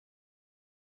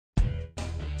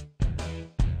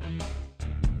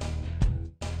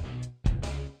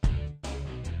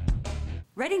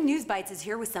Reading News Bites is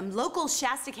here with some local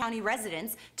Shasta County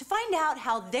residents to find out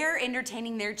how they're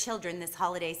entertaining their children this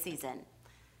holiday season.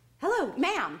 Hello,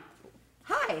 ma'am.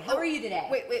 Hi, how are you today?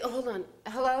 Wait, hold on.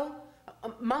 Hello?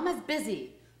 Mama's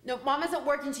busy. No, Mom isn't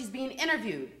working. She's being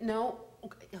interviewed. No.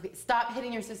 Okay, stop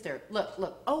hitting your sister.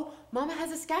 Look. Oh, Mama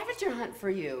has a scavenger hunt for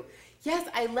you. Yes,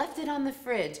 I left it on the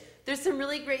fridge. There's some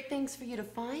really great things for you to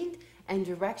find and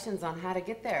directions on how to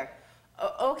get there.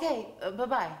 Okay,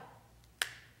 bye-bye.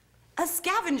 A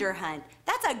scavenger hunt.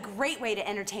 That's a great way to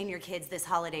entertain your kids this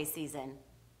holiday season.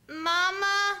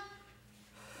 Mama,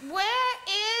 where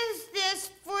is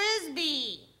this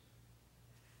Frisbee?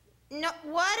 No,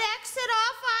 what exit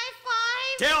off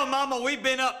I-5? Tell Mama we've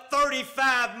been up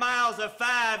 35 miles of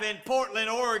 5 in Portland,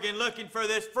 Oregon looking for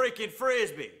this freaking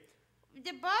Frisbee.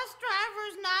 The bus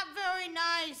driver's not very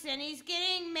nice and he's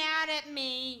getting mad at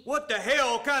me. What the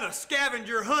hell kind of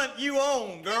scavenger hunt you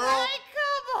on, girl? Can I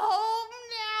come home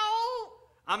now?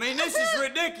 I mean, this is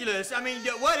ridiculous. I mean,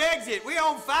 what exit? We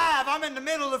on 5. I'm in the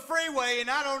middle of the freeway and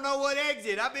I don't know what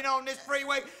exit. I've been on this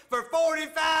freeway for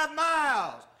 45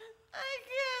 miles. I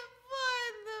can't